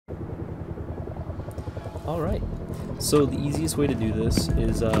Alright, so the easiest way to do this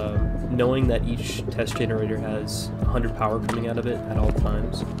is knowing that each test generator has 100 power coming out of it at all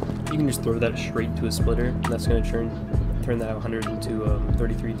times. You can just throw that straight into a splitter, and that's going to turn that 100 into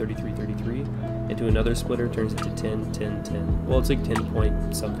 33, 33, 33. Into another splitter, turns it to 10, 10, 10. Well, it's like 10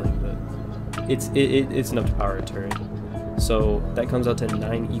 point something, but it's enough to power a turret. So that comes out to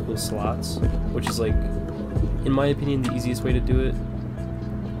 9 equal slots, which is like, in my opinion, the easiest way to do it.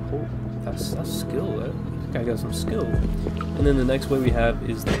 Oh, that's skill. That guy got some skill. And then the next way we have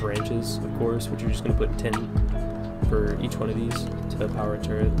is the branches, of course, which you're just going to put 10 for each one of these to power a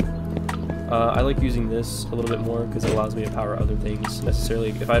turret. I like using this a little bit more because it allows me to power other things. Necessarily,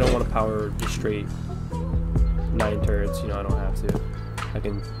 if I don't want to power just straight 9 turrets, you know, I don't have to. I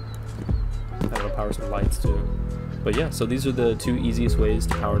don't know, power some lights too. But yeah, so these are the 2 easiest ways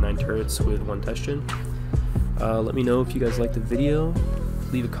to power 9 turrets with 1 test gen. Let me know if you guys liked the video.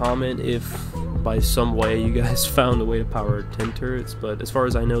 Leave a comment if by some way you guys found a way to power 10 turrets, but as far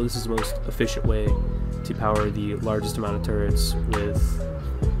as I know, this is the most efficient way to power the largest amount of turrets with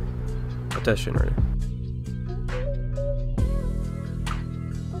a test generator.